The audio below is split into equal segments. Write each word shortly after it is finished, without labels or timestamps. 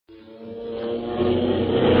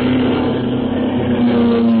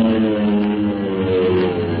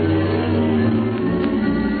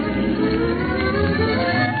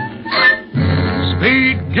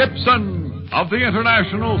the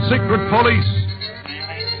International Secret Police.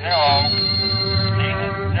 Ceiling zero.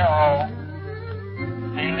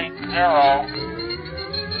 Ceiling zero.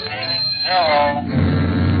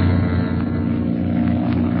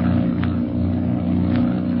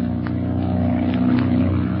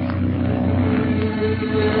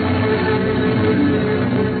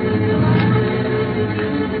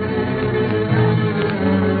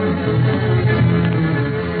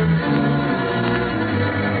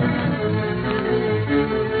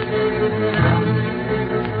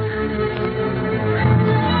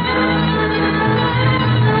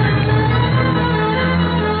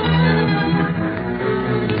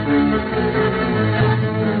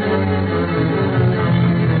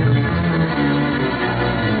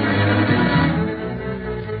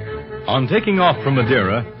 On taking off from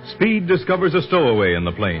Madeira, Speed discovers a stowaway in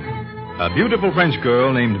the plane, a beautiful French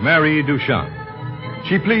girl named Marie Duchamp.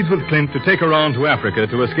 She pleads with Clint to take her on to Africa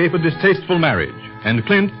to escape a distasteful marriage, and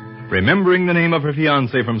Clint, remembering the name of her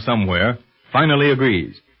fiancé from somewhere, finally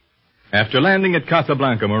agrees. After landing at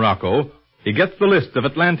Casablanca, Morocco, he gets the list of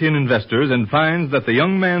Atlantean investors and finds that the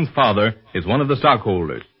young man's father is one of the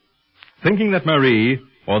stockholders. Thinking that Marie,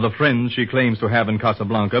 or the friends she claims to have in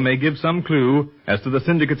Casablanca, may give some clue as to the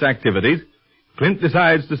syndicate's activities, Clint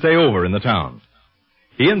decides to stay over in the town.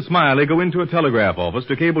 He and Smiley go into a telegraph office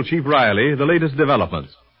to cable Chief Riley the latest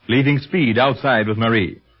developments, leaving Speed outside with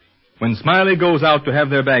Marie. When Smiley goes out to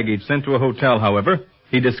have their baggage sent to a hotel, however,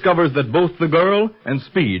 he discovers that both the girl and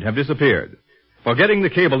Speed have disappeared. Forgetting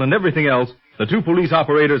the cable and everything else, the two police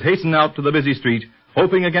operators hasten out to the busy street,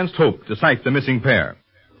 hoping against hope to sight the missing pair.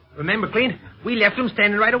 Remember, Clint, we left him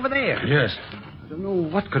standing right over there. Yes. I don't know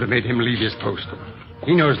what could have made him leave his post.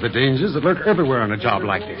 He knows the dangers that lurk everywhere on a job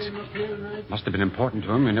like this. Must have been important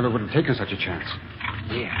to him. He never would have taken such a chance.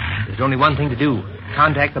 Yeah, there's only one thing to do.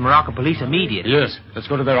 Contact the Morocco police immediately. Yes, let's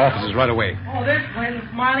go to their offices right away. Oh, there's Clint and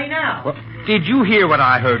Smiley now. What? Did you hear what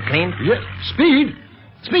I heard, Clint? Yes. Speed?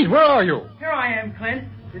 Speed, where are you? Here I am, Clint.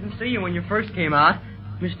 Didn't see you when you first came out.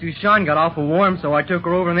 Miss Duchamp got awful warm, so I took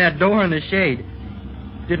her over in that door in the shade.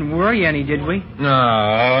 Didn't worry any, did we?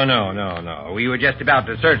 No. We were just about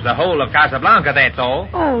to search the whole of Casablanca, that's all.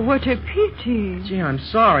 Oh, what a pity. Gee, I'm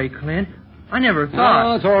sorry, Clint. I never thought...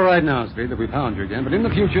 Oh, it's all right now, Speed, that we found you again. But in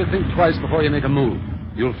the future, think twice before you make a move.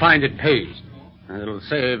 You'll find it pays. And it'll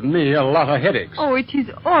save me a lot of headaches. Oh, it is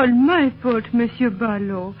all my fault, Monsieur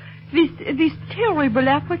Barlow. This terrible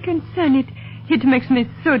African sun, it makes me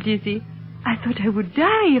so dizzy. I thought I would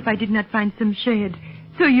die if I did not find some shade.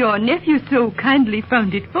 So your nephew so kindly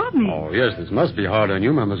found it for me. Oh, yes, this must be hard on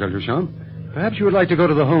you, Mademoiselle Duchamp. Perhaps you would like to go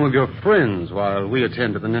to the home of your friends while we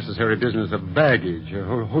attend to the necessary business of baggage,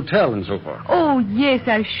 hotel, and so forth. Oh, yes,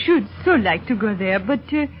 I should so like to go there, but...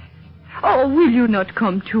 will you not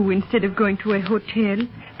come, too, instead of going to a hotel?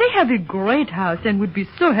 They have a great house and would be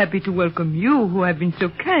so happy to welcome you, who have been so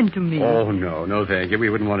kind to me. Oh, no, thank you. We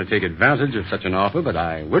wouldn't want to take advantage of such an offer, but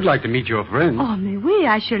I would like to meet your friends. Oh, mais oui,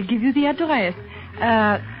 I shall give you the address.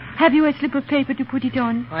 Have you a slip of paper to put it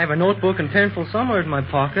on? I have a notebook and pencil somewhere in my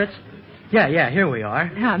pockets. Yeah, here we are.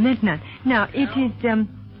 Maintenant. Now, it is,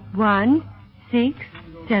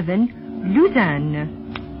 167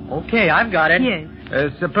 Lausanne. Okay, I've got it. Yes.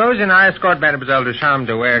 Supposing I escort Mademoiselle Duchamp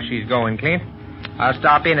to where she's going, Clint, I'll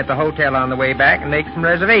stop in at the hotel on the way back and make some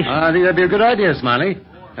reservations. I think that'd be a good idea, Smiley.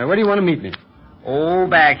 Where do you want to meet me? Oh,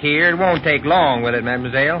 back here. It won't take long, will it,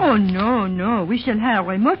 Mademoiselle? Oh, no. We shall have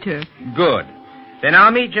a motor. Good. Then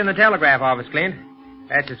I'll meet you in the telegraph office, Clint.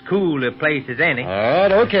 That's as cool a place as any. All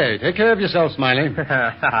right, okay. Take care of yourself, Smiley.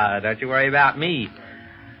 Don't you worry about me.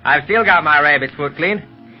 I've still got my rabbit's foot, Clint.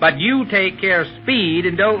 But you take care of Speed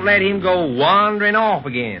and don't let him go wandering off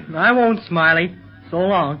again. I won't, Smiley. So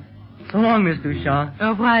long. So long, Miss Duchamp. Au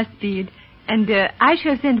revoir, Speed. And I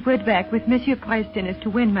shall send word back with Monsieur Preston as to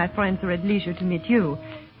when my friends are at leisure to meet you.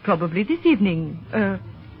 Probably this evening.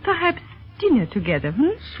 Perhaps dinner together,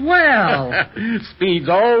 Swell. Speed's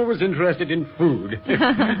always interested in food.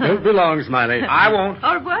 Don't be long, Smiley. I won't.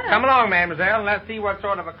 Au revoir. Come along, mademoiselle, and let's see what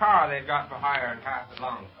sort of a car they've got for hire in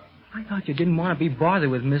Casablanca. I thought you didn't want to be bothered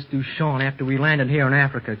with Miss Duchamp after we landed here in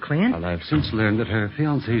Africa, Clint. Well, I've since learned that her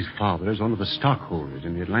fiancé's father is one of the stockholders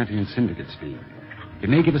in the Atlantean Syndicate, Speed. It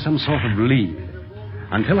may give us some sort of lead.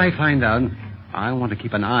 Until I find out, I want to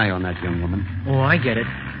keep an eye on that young woman. Oh, I get it.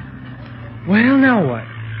 Well, now what?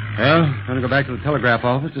 Well, I'm going to go back to the telegraph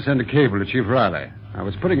office to send a cable to Chief Riley. I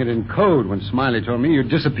was putting it in code when Smiley told me you'd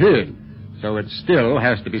disappeared. So it still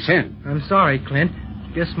has to be sent. I'm sorry, Clint.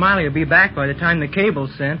 Guess Smiley will be back by the time the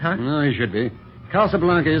cable's sent, huh? No, he should be.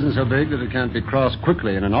 Casablanca isn't so big that it can't be crossed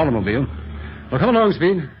quickly in an automobile. Well, come along,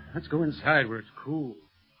 Speed. Let's go inside where it's cool.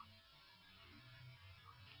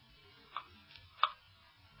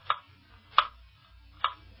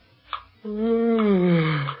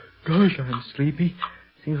 Gosh, I'm sleepy.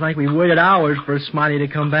 Seems like we waited hours for Smiley to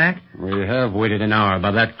come back. We have waited an hour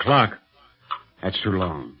by that clock. That's too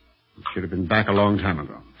long. He should have been back a long time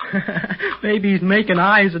ago. Maybe he's making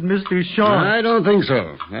eyes at Mr. Shaw. I don't think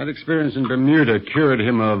so. That experience in Bermuda cured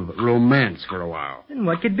him of romance for a while. And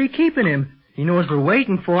what could be keeping him? He knows we're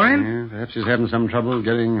waiting for him. Yeah, perhaps he's having some trouble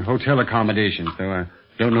getting hotel accommodations, though I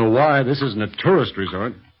don't know why. This isn't a tourist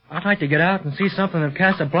resort. I'd like to get out and see something of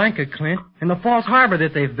Casablanca, Clint, and the false harbor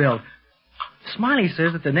that they've built. Smiley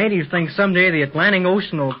says that the natives think someday the Atlantic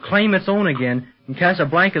Ocean will claim its own again, and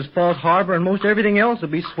Casablanca's false harbor and most everything else will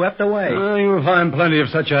be swept away. Well, you'll find plenty of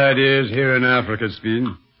such ideas here in Africa, Speed.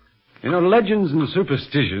 You know, legends and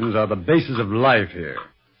superstitions are the basis of life here.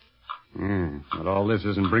 But all this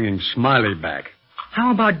isn't bringing Smiley back.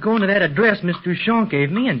 How about going to that address Mr. Shaw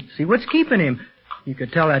gave me and see what's keeping him? You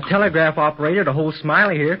could tell that telegraph operator to hold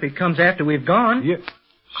Smiley here if he comes after we've gone. Yeah.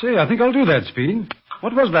 Say, I think I'll do that, Speed.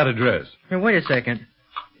 What was that address? Here, wait a second.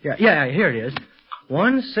 Yeah, here it is.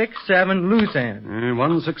 167 Luzon.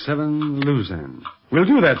 167 Luzon. We'll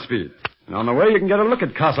do that, Speed. And on the way, you can get a look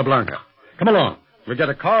at Casablanca. Come along. We'll get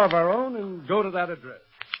a car of our own and go to that address.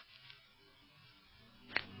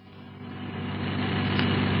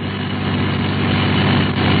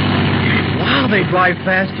 Wow, they drive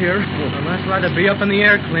fast here. Well, I'd rather be up in the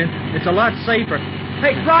air, Clint. It's a lot safer.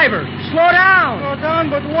 Hey, driver, slow down. Slow down,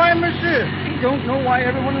 but why, monsieur? I don't know why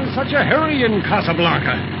everyone is in such a hurry in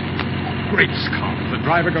Casablanca. Great Scott, is the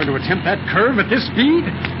driver going to attempt that curve at this speed?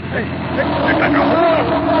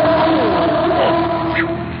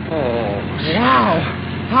 Wow.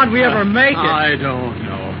 How'd we ever make it? I don't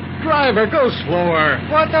know. Driver, go slower.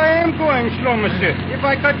 But I am going slow, monsieur. If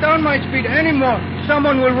I cut down my speed anymore,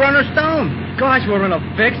 someone will run us down. Gosh, we're in a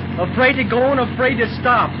fix. Afraid to go and afraid to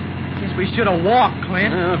stop. Guess we should have walked,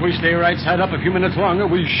 Clint. If we stay right side up a few minutes longer,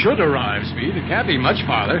 we should arrive, Speed. It can't be much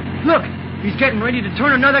farther. Look, he's getting ready to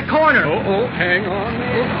turn another corner. Hang on.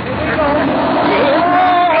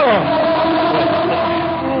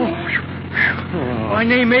 My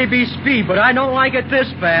name may be Speed, but I don't like it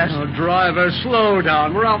this fast. Driver, slow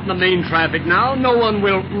down. We're out in the main traffic now. No one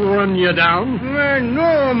will run you down.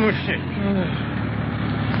 No, monsieur.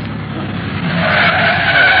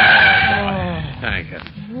 Thank you.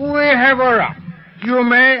 We have a route. You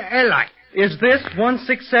may alight. Is this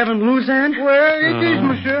 167 Luzon? Well, it is,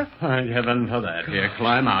 monsieur. Thank heaven for that. Here,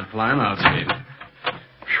 climb out, Speed.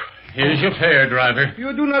 Here's your fare, driver.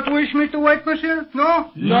 You do not wish me to wait, monsieur? No?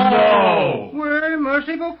 No! Well,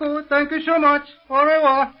 merci beaucoup. Thank you so much. Au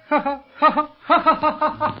revoir.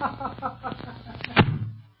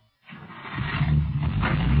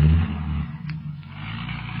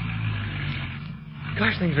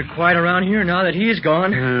 Gosh, things are quiet around here now that he's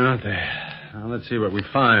gone. Aren't they? Now, let's see what we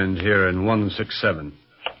find here in 167.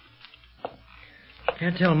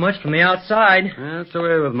 Can't tell much from the outside. That's the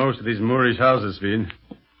way with most of these Moorish houses, Speed.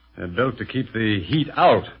 They're built to keep the heat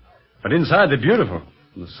out. But inside, they're beautiful.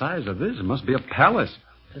 And the size of this, it must be a palace.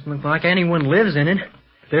 Doesn't look like anyone lives in it.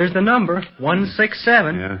 There's the number,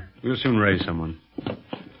 167. Yeah, we'll soon raise someone.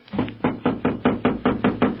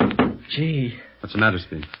 Gee. What's the matter,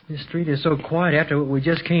 Speed? This street is so quiet after what we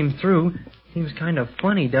just came through. Seems kind of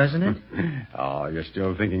funny, doesn't it? Oh, you're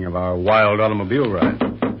still thinking of our wild automobile ride.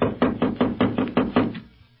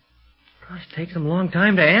 Gosh, it takes them a long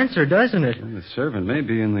time to answer, doesn't it? Well, the servant may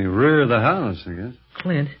be in the rear of the house, I guess.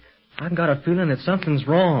 Clint, I've got a feeling that something's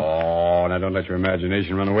wrong. Oh, now don't let your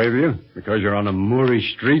imagination run away with you. Because you're on a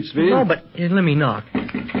Moorish street, Speed. No, but here, let me knock.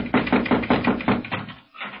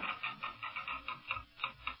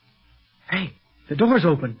 Hey, the door's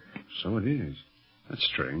open. So it is. That's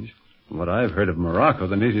strange. From what I've heard of Morocco,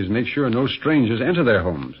 the natives make sure no strangers enter their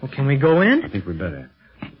homes. Well, can we go in? I think we'd better.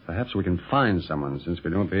 Perhaps we can find someone, since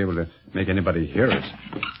we won't be able to make anybody hear us.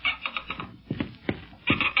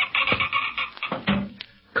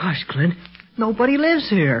 Gosh, Clint, nobody lives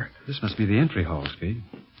here. This must be the entry hall, Speed.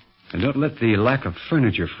 And don't let the lack of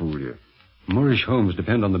furniture fool you. Moorish homes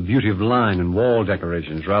depend on the beauty of line and wall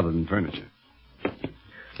decorations rather than furniture.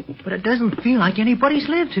 But it doesn't feel like anybody's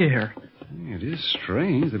lived here. It is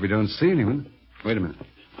strange that we don't see anyone. Wait a minute.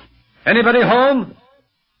 Anybody home?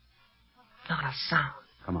 Not a sound.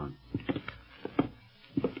 Come on.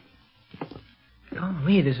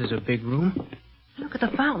 Golly, this is a big room. Look at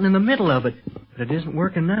the fountain in the middle of it. But it isn't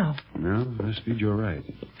working now. No, Speed, you're right.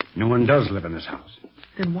 No one does live in this house.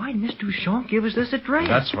 Then why did Miss Duchamp give us this address?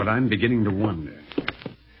 That's what I'm beginning to wonder.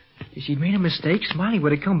 If she'd made a mistake, Smiley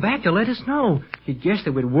would have come back to let us know. He'd guess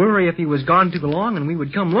that we'd worry if he was gone too long and we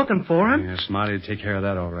would come looking for him. Yeah, Smiley would take care of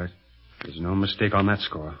that all right. There's no mistake on that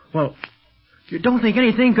score. Well, you don't think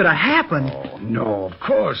anything could have happened? Oh, no, of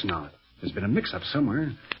course not. There's been a mix-up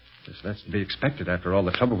somewhere. Guess that's to be expected after all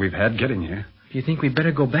the trouble we've had getting here. Do you think we'd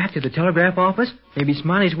better go back to the telegraph office? Maybe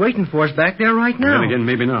Smiley's waiting for us back there right now. Then again,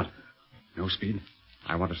 maybe not. No, Speed.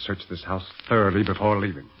 I want to search this house thoroughly before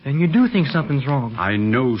leaving. And you do think something's wrong? I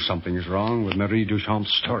know something's wrong with Marie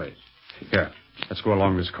Duchamp's story. Here, let's go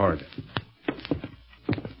along this corridor.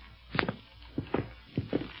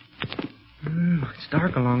 It's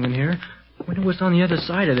dark along in here. Wonder what's on the other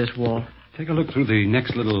side of this wall. Take a look through the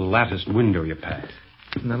next little latticed window you passed.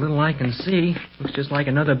 And the little I can see looks just like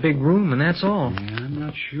another big room, and that's all. Yeah, I'm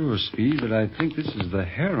not sure, Speed, but I think this is the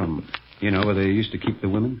harem. You know, where they used to keep the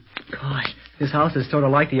women? Gosh, this house is sort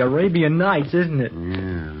of like the Arabian Nights, isn't it?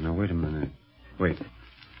 Yeah, now wait a minute. Wait.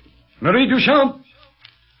 Marie Duchamp!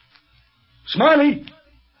 Smiley!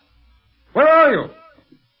 Where are you?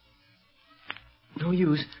 No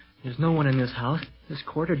use. There's no one in this house. This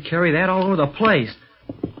cord would carry that all over the place.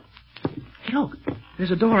 Hey, look.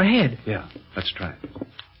 There's a door ahead. Yeah, let's try it.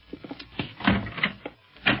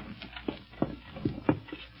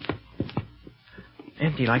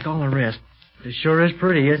 Empty like all the rest. It sure is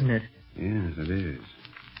pretty, isn't it? Yes, it is.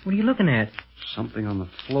 What are you looking at? Something on the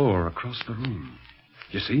floor across the room.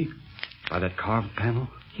 You see? By that carved panel?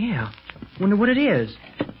 Yeah. Wonder what it is.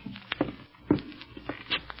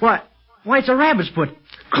 What? Why, it's a rabbit's foot.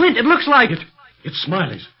 Clint, it looks like it. It's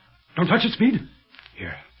Smiley's. Don't touch it, Speed.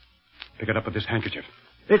 Here. Pick it up with this handkerchief.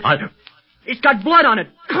 It's got blood on it.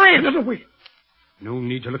 Clint! No, wait. No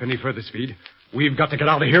need to look any further, Speed. We've got to get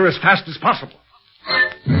out of here as fast as possible.